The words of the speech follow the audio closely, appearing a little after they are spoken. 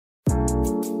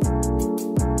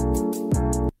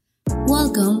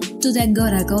Welcome to the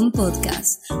Agoracom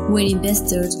podcast, where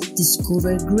investors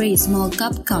discover great small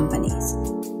cap companies.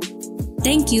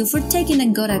 Thank you for taking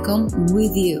Agoracom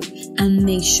with you, and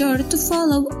make sure to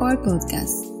follow our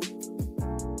podcast.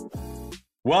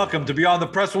 Welcome to Beyond the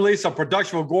Press Release, a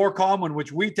production of Agoracom, in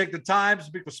which we take the time to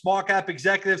speak with small cap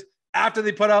executives after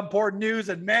they put out important news.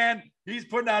 And man, he's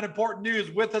putting out important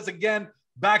news. With us again,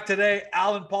 back today,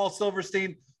 Alan Paul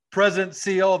Silverstein, President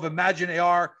CEO of Imagine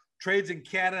AR, trades in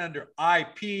Canada under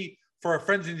IP, for our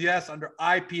friends in the US under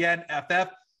IPNFF.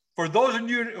 For those of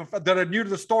you that are new to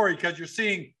the story, because you're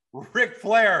seeing Ric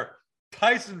Flair,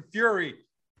 Tyson Fury,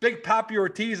 Big Papi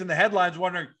Ortiz in the headlines,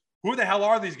 wondering who the hell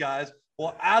are these guys?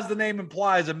 Well, as the name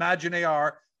implies, Imagine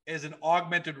AR is an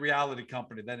augmented reality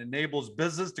company that enables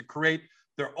business to create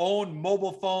their own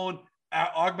mobile phone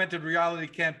augmented reality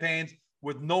campaigns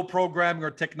with no programming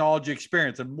or technology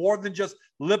experience. And more than just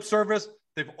lip service,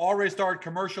 they've already started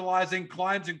commercializing.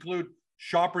 Clients include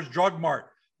Shoppers Drug Mart,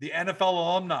 the NFL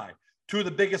alumni, two of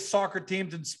the biggest soccer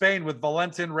teams in Spain with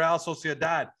Valencia and Real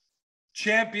Sociedad,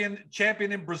 champion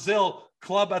in Brazil,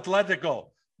 Club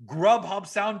Atletico, Grubhub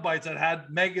soundbites that had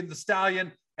Megan Thee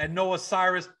Stallion and Noah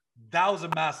Cyrus. That was a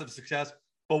massive success.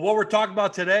 But what we're talking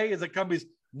about today is the company's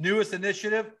newest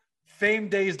initiative,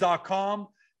 FameDays.com,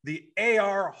 the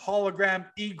AR hologram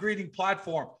e-greeting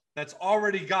platform that's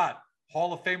already got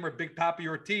Hall of Famer Big Papi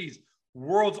Ortiz,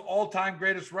 world's all-time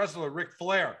greatest wrestler Ric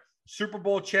Flair, Super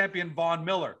Bowl champion Von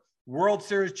Miller, World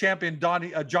Series champion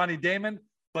Johnny Damon.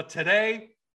 But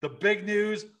today, the big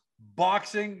news,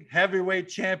 boxing heavyweight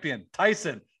champion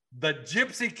Tyson, the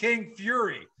Gypsy King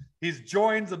Fury. He's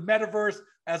joined the metaverse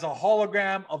as a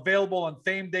hologram, available on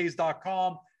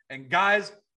FameDays.com. And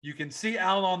guys, you can see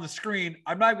Alan on the screen.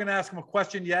 I'm not going to ask him a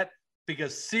question yet,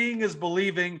 because seeing is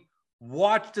believing.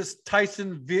 Watch this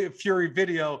Tyson Fury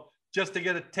video just to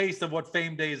get a taste of what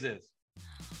Fame Days is.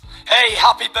 Hey,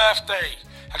 happy birthday.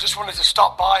 I just wanted to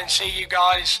stop by and see you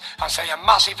guys and say a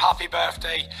massive happy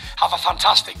birthday. Have a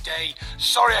fantastic day.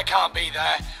 Sorry I can't be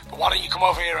there, but why don't you come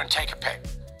over here and take a pic?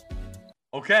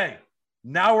 Okay,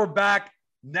 now we're back.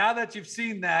 Now that you've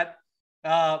seen that,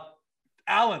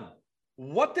 Alan,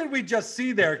 what did we just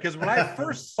see there? Because when I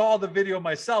first saw the video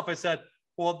myself, I said,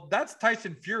 well, that's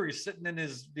Tyson Fury sitting in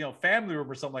his family room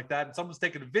or something like that, and someone's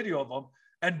taking a video of him,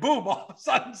 and boom, all of a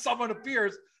sudden someone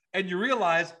appears, and you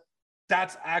realize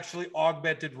that's actually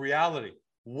augmented reality.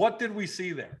 What did we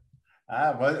see there?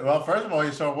 Well, first of all,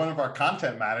 you saw one of our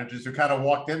content managers who kind of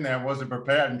walked in there and wasn't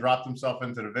prepared and dropped himself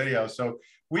into the video. So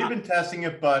we've been testing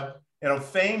it, but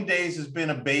Fame Days has been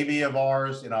a baby of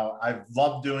ours. I've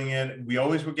loved doing it. We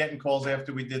always were getting calls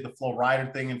after we did the Flo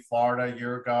Rida thing in Florida a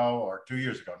year ago, or 2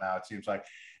 years ago now, it seems like.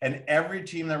 And every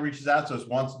team that reaches out to us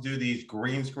wants to do these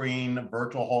green screen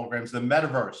virtual holograms, the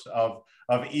metaverse of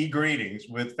e-greetings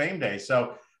with Fame Days.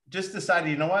 So just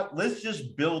decided, you know what, let's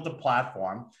just build a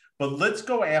platform, but let's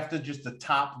go after just the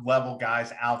top level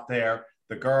guys out there,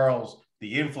 the girls,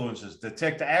 the influencers, the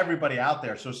TikTok, everybody out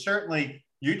there. So certainly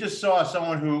you just saw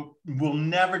someone who will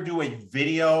never do a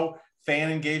video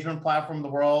fan engagement platform in the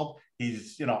world.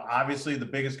 He's, obviously the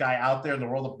biggest guy out there in the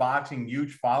world of boxing,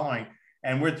 huge following,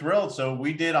 and we're thrilled. So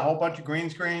we did a whole bunch of green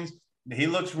screens. He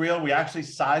looks real. We actually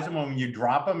size him when you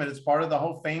drop him, and it's part of the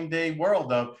whole Fame Day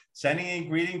world of sending a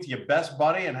greeting to your best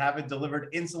buddy and have it delivered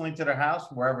instantly to their house,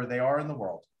 wherever they are in the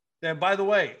world. And by the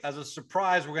way, as a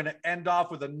surprise, we're going to end off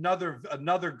with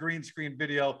another green screen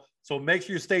video. So make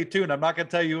sure you stay tuned. I'm not going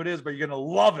to tell you who it is, but you're going to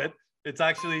love it. It's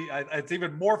actually, it's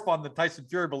even more fun than Tyson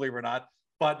Fury, believe it or not,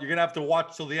 but you're going to have to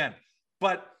watch till the end.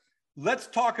 But let's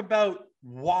talk about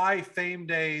why Fame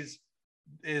Days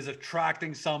is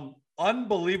attracting some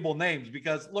unbelievable names,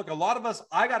 because look, a lot of us,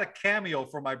 I got a cameo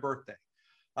for my birthday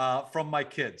from my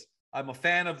kids. I'm a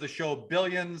fan of the show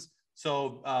Billions.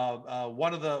 So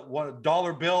one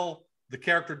Dollar Bill, the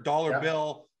character Dollar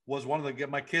Bill was one of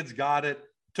my kids got it.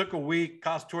 Took a week,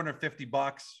 cost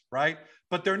 $250, right?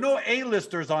 But there are no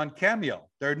A-listers on Cameo.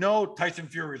 There are no Tyson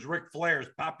Fury's, Ric Flair's,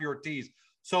 Papi Ortiz.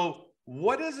 So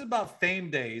what is it about Fame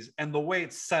Days and the way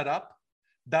it's set up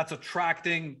that's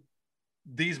attracting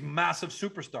these massive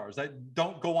superstars that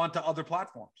don't go onto other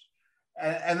platforms?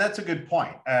 And that's a good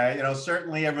point.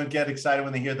 Certainly everyone get excited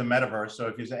when they hear the metaverse. So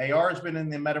if you say AR has been in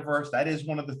the metaverse, that is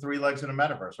one of the three legs of the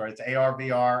metaverse, right? It's AR,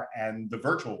 VR, and the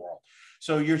virtual world.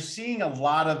 So you're seeing a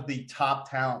lot of the top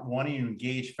talent wanting to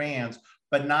engage fans,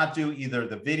 but not do either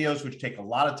the videos, which take a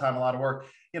lot of time, a lot of work,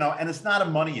 and it's not a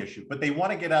money issue, but they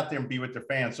want to get out there and be with their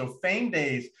fans. So Fame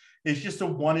Days is just a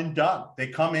one and done. They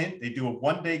come in, they do a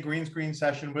one-day green screen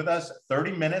session with us,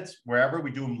 30 minutes, wherever.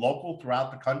 We do them local throughout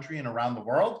the country and around the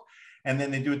world. And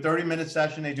then they do a 30-minute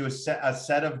session. They do a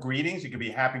set of greetings. It could be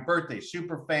happy birthday,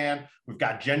 super fan. We've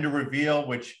got gender reveal,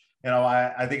 which, you know,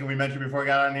 I think we mentioned before we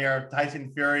got on here,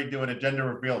 Tyson Fury doing a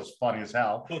gender reveal is funny as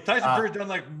hell. Well, Tyson Fury's done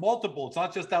like multiple. It's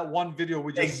not just that one video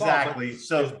we just exactly.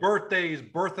 saw. So birthdays,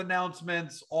 birth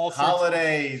announcements, all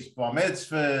holidays, bar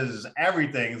mitzvahs,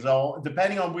 everything. So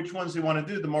depending on which ones they want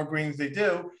to do, the more greetings they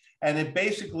do. And it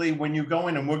basically, when you go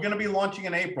in, and we're going to be launching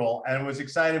in April, and I was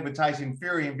excited with Tyson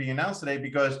Fury and being announced today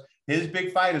because his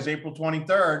big fight is April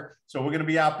 23rd. So we're going to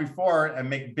be out before and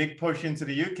make a big push into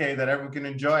the UK that everyone can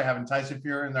enjoy having Tyson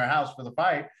Fury in their house for the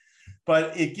fight.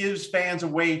 But it gives fans a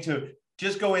way to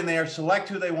just go in there, select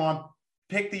who they want,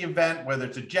 pick the event, whether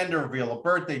it's a gender reveal, a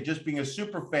birthday, just being a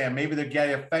super fan, maybe they're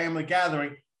getting a family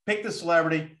gathering, pick the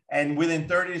celebrity, and within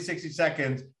 30 to 60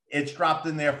 seconds, it's dropped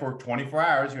in there for 24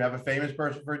 hours. You have a famous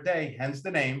person for a day, hence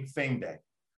the name Fame Day.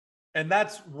 And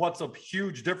that's what's a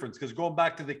huge difference, because going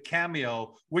back to the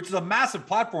Cameo, which is a massive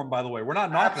platform, by the way, we're not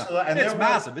knocking it. It's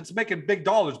massive. It's making big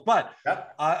dollars, but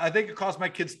yep. I think it cost my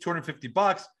kids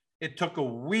 $250. It took a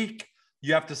week.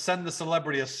 You have to send the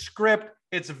celebrity a script.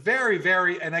 It's very,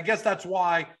 very, and I guess that's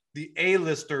why the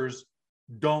A-listers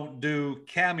don't do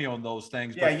Cameo in those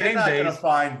things. Yeah, but you're not going to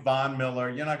find Von Miller.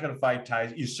 You're not going to find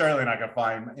Tyson. You're certainly not going to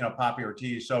find, you know, Poppy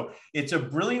Ortiz. So it's a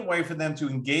brilliant way for them to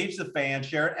engage the fans,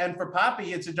 share it. And for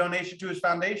Poppy, it's a donation to his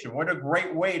foundation. What a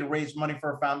great way to raise money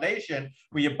for a foundation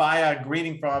where you buy a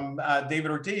greeting from David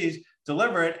Ortiz,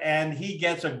 deliver it, and he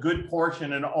gets a good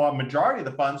portion, and a majority of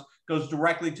the funds goes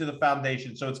directly to the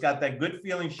foundation. So it's got that good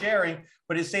feeling sharing,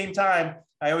 but at the same time,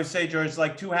 I always say, George, it's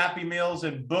like 2 Happy Meals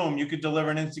and boom, you could deliver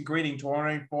an instant greeting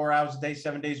 24 hours a day,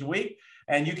 7 days a week.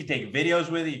 And you could take videos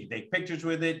with it. You can take pictures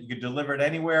with it. You could deliver it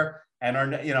anywhere.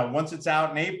 And, you know, once it's out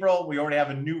in April, we already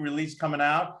have a new release coming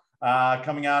out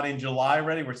in July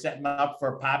already. We're setting up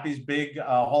for Poppy's big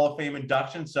Hall of Fame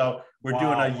induction. So we're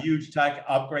doing a huge tech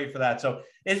upgrade for that. So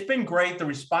it's been great. The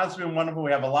response has been wonderful. We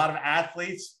have a lot of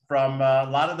athletes from a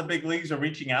lot of the big leagues are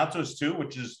reaching out to us too,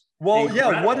 which is incredible.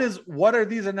 Yeah. What are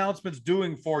these announcements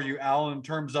doing for you, Alan, in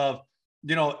terms of,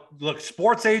 you know, look,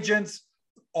 sports agents,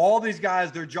 all these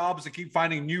guys, their job is to keep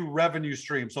finding new revenue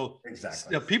streams. So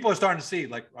exactly, you know, people are starting to see,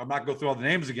 like, I'm not going to go through all the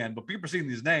names again, but people are seeing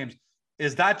these names.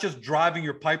 Is that just driving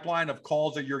your pipeline of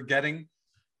calls that you're getting?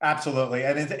 Absolutely.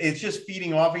 And it's just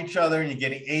feeding off each other, and you're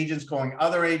getting agents calling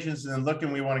other agents and then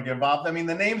looking, we want to get involved. I mean,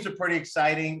 the names are pretty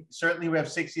exciting. Certainly we have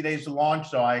 60 days to launch.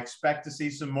 So I expect to see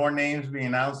some more names being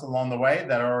announced along the way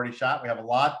that are already shot. We have a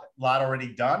lot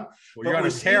already done. Well, you're on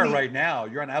a tear right now.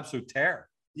 You're on an absolute tear.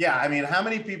 Yeah. I mean, how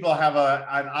many people have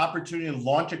an opportunity to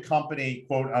launch a company,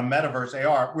 quote, a metaverse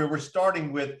AR, where we're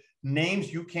starting with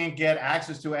names you can't get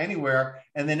access to anywhere,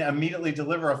 and then immediately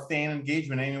deliver a fan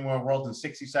engagement anywhere in the world in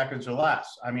 60 seconds or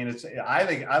less. I mean,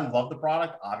 I love the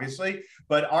product, obviously,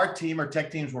 but our tech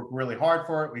teams work really hard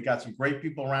for it. We got some great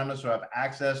people around us who have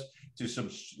access to some,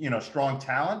 you know, strong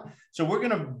talent. So we're going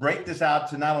to break this out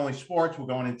to not only sports, we're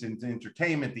going into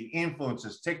entertainment, the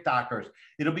influencers, TikTokers.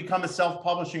 It'll become a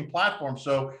self-publishing platform.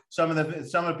 So some of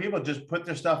the people just put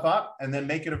their stuff up and then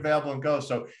make it available and go.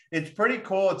 So it's pretty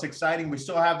cool. It's exciting. We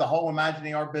still have the whole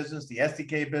Imagining Art business, the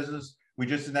SDK business. We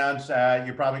just announced,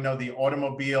 you probably know, the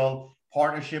automobile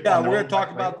partnership. Yeah, we're going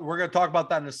to talk about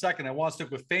that in a second. I want to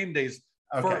stick with Fame Days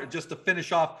just to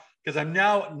finish off, because I'm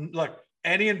now, look,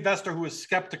 any investor who was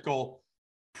skeptical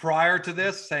prior to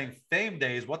this saying Fame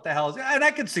Days, what the hell is it? And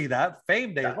I can see that.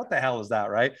 Fame Days, what the hell is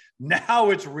that, right? Now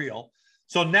it's real.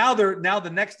 So now the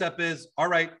next step is, all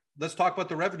right, let's talk about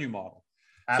the revenue model.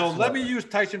 Absolutely. So let me use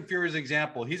Tyson Fury's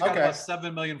example. He's got about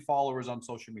 7 million followers on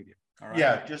social media. All right?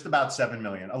 Yeah, just about 7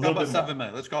 million. A little bit more. 7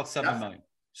 million. Let's call it 7 million.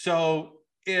 So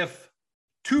if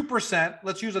 2%,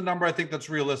 let's use a number I think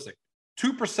that's realistic.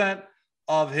 2%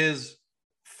 of his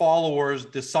followers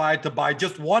decide to buy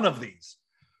just one of these,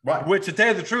 right? Which, to tell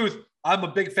you the truth, I'm a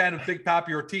big fan of Big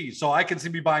Papi Ortiz, so I can see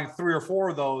me buying 3 or 4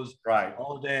 of those, right?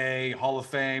 All day, Hall of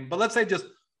Fame. But let's say just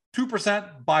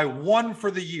 2% buy one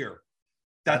for the year.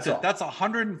 That's it. That's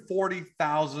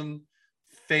 140,000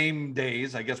 Fame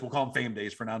Days. I guess we'll call them Fame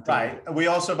Days for now. Right. We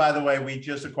also, by the way, we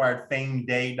just acquired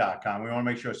fameday.com. We want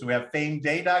to make sure. So we have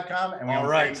fameday.com and we have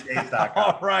famedays.com.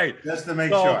 All right. Just to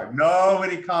make sure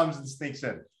nobody comes and sneaks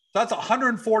in. So that's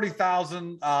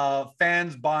 140,000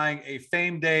 fans buying a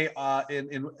Fame Day.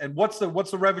 And what's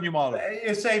the revenue model?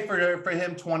 You say for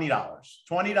him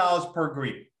 $20 per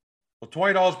greeting. Well,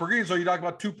 $20 per greeting. So you're talking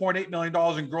about $2.8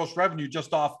 million in gross revenue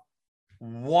just off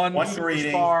one superstar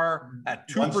greeting, at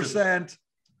 2%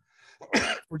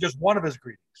 for just one of his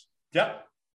greetings. Yep.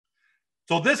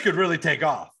 So this could really take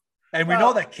off, and we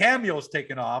know that Cameo's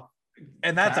taken off,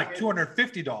 and that's like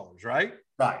 $250, right?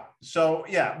 Right. So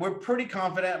yeah, we're pretty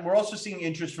confident. We're also seeing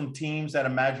interest from teams that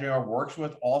Imaginary works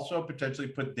with also potentially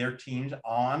put their teams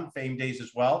on Fame Days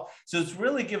as well. So it's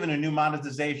really given a new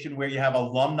monetization where you have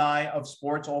alumni of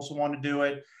sports also want to do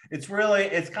it. It's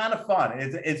kind of fun.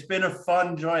 It's been a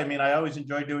fun joy. I mean, I always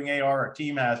enjoy doing AR, our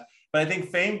team has, but I think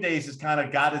Fame Days has kind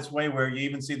of got its way where you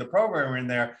even see the programmer in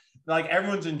there. Like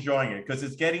everyone's enjoying it because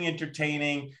it's getting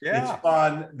entertaining. Yeah. It's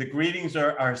fun. The greetings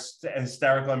are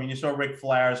hysterical. I mean, you saw Ric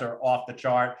Flair's are off the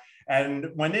chart. And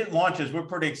when it launches, we're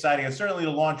pretty excited. And certainly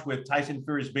to launch with Tyson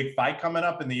Fury's big fight coming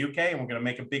up in the UK. And we're going to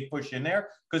make a big push in there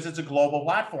because it's a global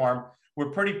platform. We're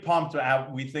pretty pumped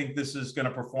out. We think this is going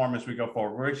to perform as we go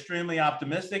forward. We're extremely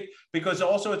optimistic because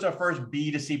also it's our first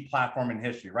B2C platform in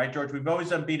history, right, George? We've always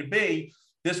done B2B.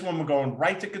 This one, we're going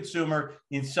right to consumer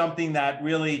in something that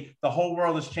really the whole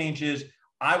world has changed is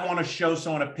I want to show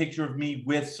someone a picture of me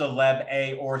with celeb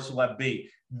A or celeb B.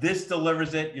 This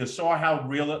delivers it. You saw how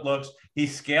real it looks. He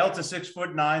scaled to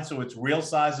 6'9", so it's real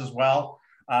size as well.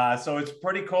 So it's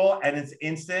pretty cool and it's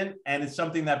instant and it's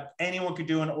something that anyone could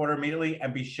do and order immediately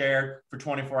and be shared for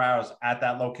 24 hours at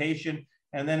that location.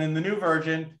 And then in the new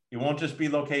version, it won't just be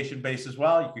location based as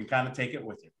well. You can kind of take it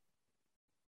with you.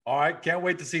 All right. Can't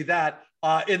wait to see that.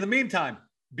 In the meantime,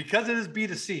 because it is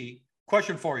B2C,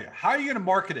 question for you. How are you going to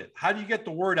market it? How do you get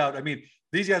the word out? I mean,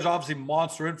 these guys are obviously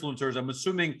monster influencers. I'm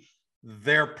assuming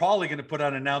they're probably going to put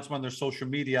out an announcement on their social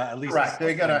media, at least. Right.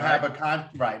 They're going to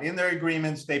have right. In their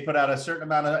agreements, they put out a certain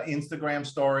amount of Instagram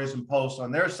stories and posts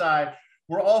on their side.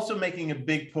 We're also making a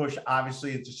big push,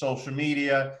 obviously, into social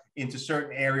media, into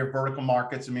certain area vertical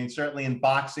markets. I mean, certainly in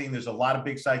boxing, there's a lot of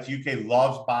big sites. UK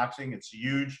loves boxing. It's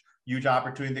huge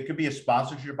opportunity. There could be a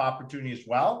sponsorship opportunity as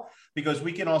well, because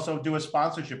we can also do a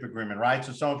sponsorship agreement, right?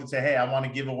 So someone can say, hey, I want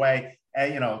to give away,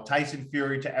 Tyson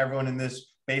Fury to everyone in this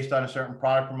based on a certain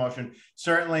product promotion.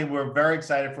 Certainly, we're very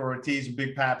excited for Ortiz and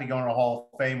Big Papi going to the Hall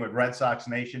of Fame with Red Sox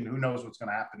Nation. Who knows what's going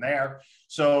to happen there?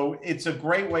 So it's a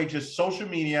great way, just social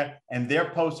media, and they're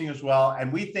posting as well.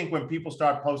 And we think when people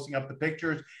start posting up the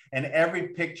pictures, and every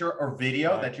picture or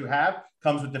video that you have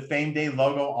comes with the Fame Day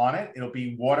logo on it, it'll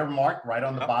be watermarked right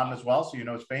on the bottom as well, so you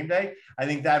know it's Fame Day. I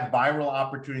think that viral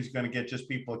opportunity is going to get just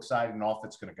people excited and off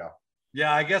it's going to go.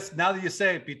 Yeah, I guess now that you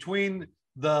say it, between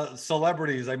the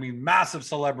celebrities, I mean, massive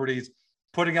celebrities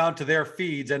putting out to their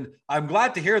feeds. And I'm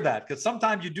glad to hear that, because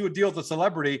sometimes you do a deal with a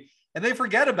celebrity and they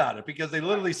forget about it because they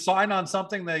literally sign on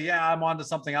something that, I'm on to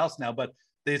something else now. But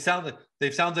it sounds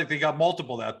like they got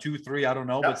multiple now, 2, 3, I don't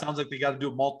know, but it sounds like they got to do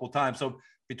it multiple times. So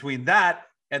between that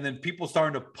and then people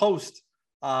starting to post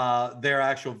their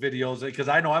actual videos, because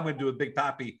I know I'm going to do a Big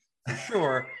Papi for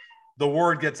sure, the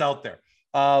word gets out there.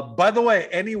 By the way,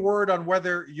 any word on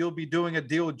whether you'll be doing a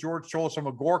deal with George Cholos from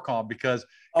Agoracom? Because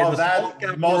in the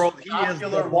that most world, he is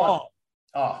the one.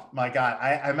 Oh my God.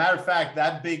 As a matter of fact,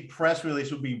 that big press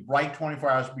release will be right 24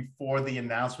 hours before the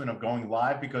announcement of going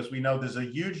live, because we know there's a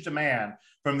huge demand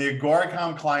from the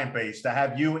Agoracom client base to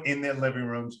have you in their living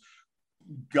rooms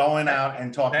going out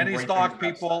and talking. Penny stock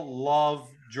people love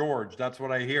George. That's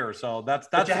what I hear. So that's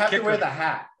but you have to wear the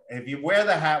hat. If you wear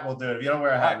the hat, we'll do it. If you don't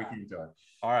wear a hat, we can do it.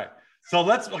 All right. So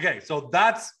so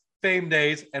that's Fame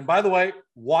Days. And by the way,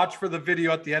 watch for the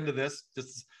video at the end of this.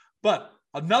 But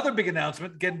another big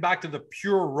announcement, getting back to the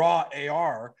pure raw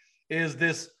AR, is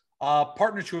this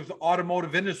partnership with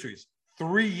Automotive Industries.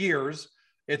 3 years.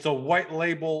 It's a white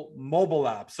label mobile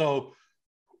app. So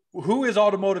who is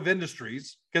Automotive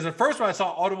Industries? Because at first when I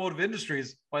saw Automotive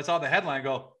Industries, when I saw the headline, I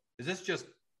go, is this just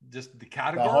the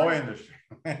category? The whole industry.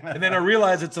 And then I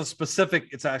realized it's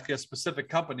actually a specific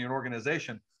company, an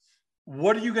organization.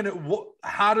 What are you going to,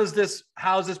 how is this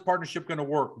partnership going to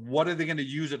work? What are they going to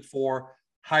use it for?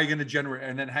 How are you going to generate,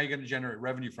 and then how are you going to generate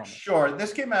revenue from it? Sure.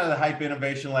 This came out of the Hype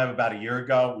Innovation Lab about a year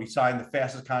ago. We signed the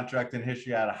fastest contract in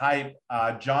history out of Hype.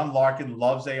 John Larkin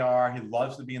loves AR. He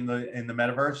loves to be in the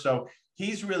metaverse. So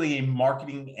he's really a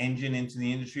marketing engine into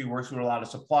the industry, works with a lot of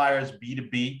suppliers,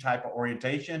 B2B type of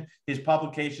orientation. His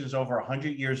publication is over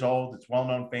 100 years old. It's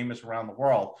well-known, famous around the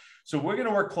world. So we're going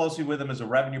to work closely with him as a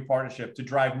revenue partnership to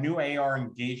drive new AR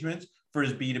engagements for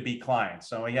his B2B clients.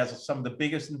 So he has some of the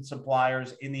biggest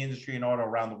suppliers in the industry and auto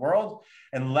around the world,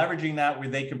 and leveraging that where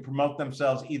they can promote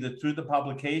themselves either through the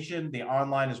publication, the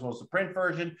online, as well as the print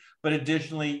version, but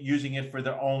additionally using it for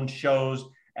their own shows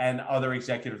and other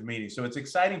executive meetings. So it's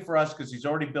exciting for us because he's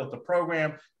already built a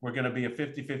program. We're going to be a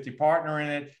 50-50 partner in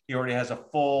it. He already has a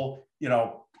full,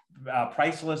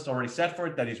 price list already set for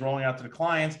it that he's rolling out to the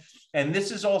clients. And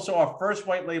this is also our first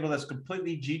white label that's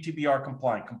completely GDPR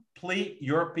compliant, complete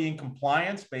European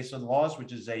compliance based on laws,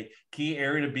 which is a key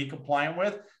area to be compliant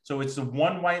with. So it's the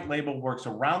one white label, works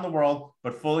around the world,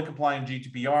 but fully compliant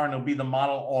GDPR, and it'll be the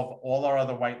model of all our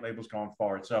other white labels going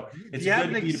forward. So it's. Do you have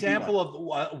an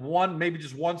example of one, maybe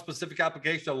just one specific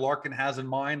application that Larkin has in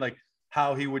mind, like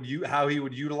how he would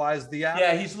utilize the app?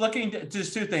 Yeah, he's looking to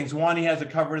just two things. One, he has a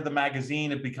cover of the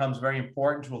magazine. It becomes very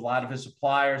important to a lot of his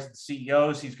suppliers, the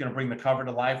CEOs. He's going to bring the cover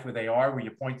to life where they are, where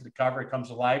you point to the cover, it comes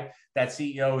to life. That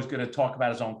CEO is going to talk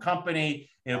about his own company.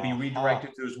 It'll be redirected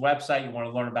to his website. You want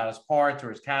to learn about his parts or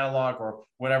his catalog or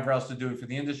whatever else to do for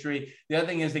the industry. The other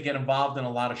thing is they get involved in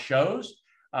a lot of shows.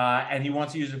 And he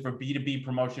wants to use it for B2B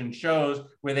promotion shows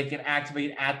where they can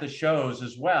activate at the shows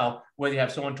as well, where you have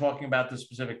someone talking about the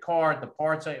specific car, the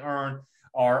parts they earn,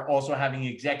 or also having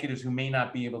executives who may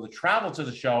not be able to travel to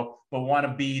the show, but want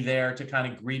to be there to kind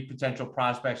of greet potential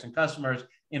prospects and customers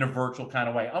in a virtual kind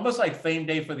of way. Almost like Fame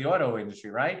Day for the auto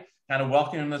industry, right? Kind of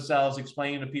welcoming themselves,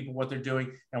 explaining to people what they're doing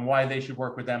and why they should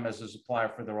work with them as a supplier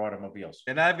for their automobiles.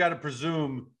 And I've got to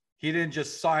presume he didn't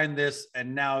just sign this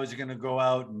and now he's going to go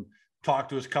out and talk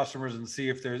to his customers and see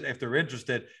if they're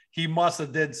interested. He must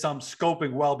have did some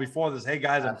scoping well before this. Hey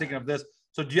guys, I'm thinking of this.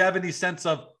 So do you have any sense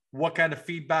of what kind of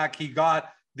feedback he got,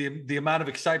 the amount of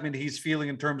excitement he's feeling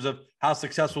in terms of how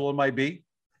successful it might be?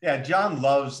 Yeah, John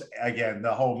loves, again,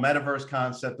 the whole metaverse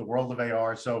concept, the world of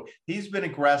AR. So he's been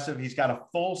aggressive. He's got a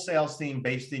full sales team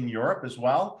based in Europe as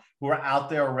well, who are out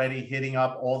there already hitting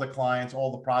up all the clients,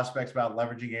 all the prospects about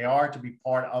leveraging AR to be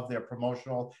part of their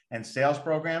promotional and sales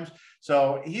programs.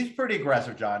 So he's pretty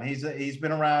aggressive, John. He's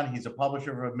been around. He's a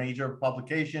publisher of a major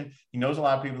publication. He knows a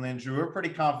lot of people in the industry. We're pretty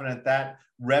confident that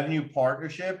revenue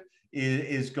partnership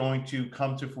is going to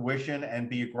come to fruition and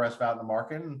be aggressive out in the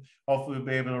market. And hopefully we'll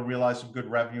be able to realize some good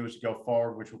revenue as we go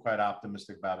forward, which we're quite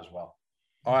optimistic about as well.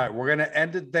 All right, we're going to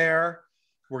end it there.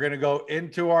 We're going to go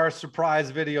into our surprise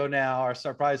video now, our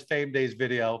surprise Fame Days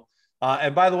video.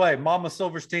 And by the way, Mama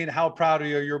Silverstein, how proud are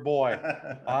you of your boy?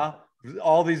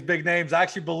 All these big names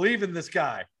actually believe in this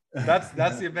guy. That's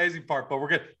the amazing part. But we're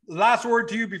good. Last word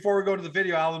to you before we go to the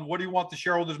video, Alan. What do you want the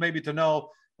shareholders maybe to know,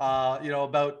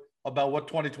 about what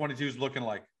 2022 is looking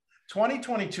like?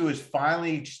 2022 is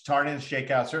finally starting to shake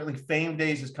out. Certainly Fame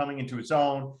Days is coming into its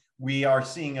own. We are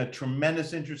seeing a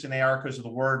tremendous interest in AR because of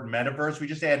the word metaverse. We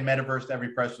just add metaverse to every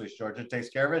press release, George. It takes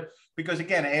care of it because,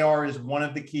 again, AR is one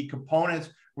of the key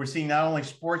components. We're seeing not only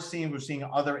sports teams, we're seeing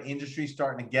other industries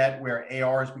starting to get where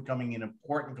AR is becoming an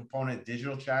important component,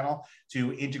 digital channel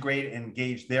to integrate and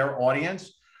engage their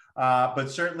audience. But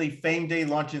certainly Fame Day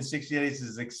launch in 60 days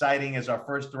is exciting as our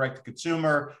first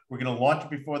direct-to-consumer. We're going to launch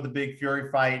it before the big Fury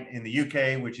fight in the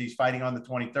UK, which he's fighting on the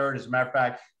 23rd. As a matter of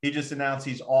fact, he just announced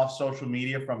he's off social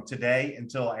media from today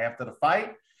until after the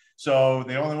fight. So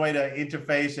the only way to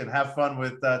interface and have fun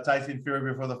with Tyson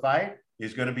Fury before the fight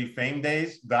is going to be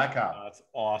famedays.com. That's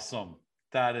awesome.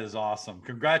 That is awesome.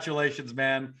 Congratulations,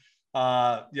 man.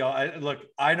 I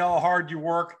know how hard you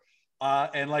work.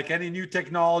 And like any new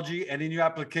technology, any new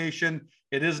application,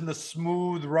 it isn't a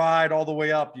smooth ride all the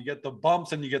way up. You get the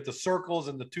bumps and you get the circles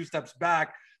and the 2 steps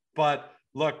back. But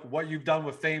look, what you've done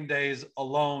with Fame Days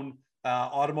alone,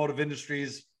 automotive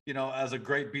industries, as a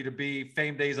great B2B,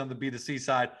 Fame Days on the B2C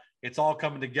side, it's all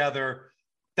coming together.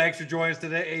 Thanks for joining us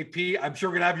today, AP. I'm sure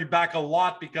we're going to have you back a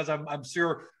lot because I'm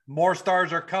sure more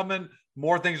stars are coming,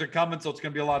 more things are coming. So it's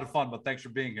going to be a lot of fun, but thanks for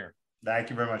being here.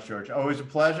 Thank you very much, George. Always a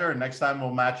pleasure. And next time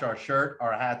we'll match our shirt,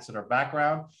 our hats, and our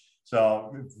background.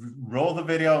 So roll the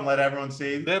video and let everyone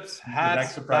see lips,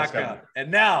 hats, background. And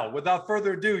now, without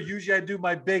further ado, usually I do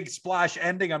my big splash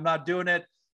ending. I'm not doing it.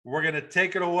 We're going to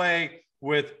take it away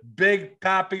with Big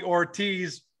Papi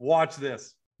Ortiz. Watch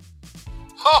this.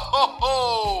 Ho, ho,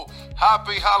 ho!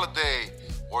 Happy holiday.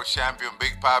 World champion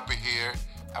Big Papi here.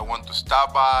 I want to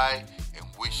stop by and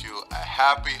wish you a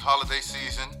happy holiday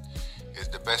season. It's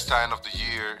the best time of the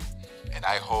year, and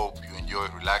I hope you enjoy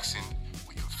relaxing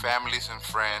with your families and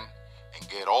friends and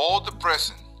get all the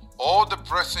present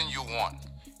you want.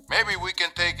 Maybe we can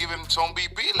take even some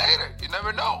BP later. You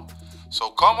never know. So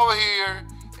come over here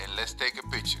and let's take a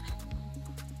picture.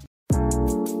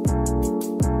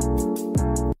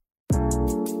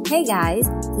 Hey guys,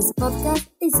 this podcast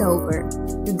is over.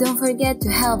 But don't forget to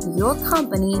help your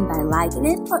company by liking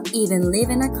it or even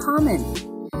leaving a comment.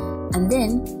 And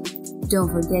then, don't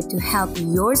forget to help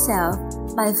yourself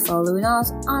by following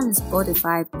us on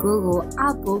Spotify, Google,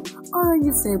 Apple, or on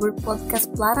your favorite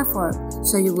podcast platform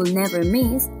so you will never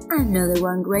miss another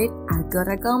one great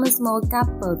Agora.com Small Cap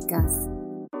podcast.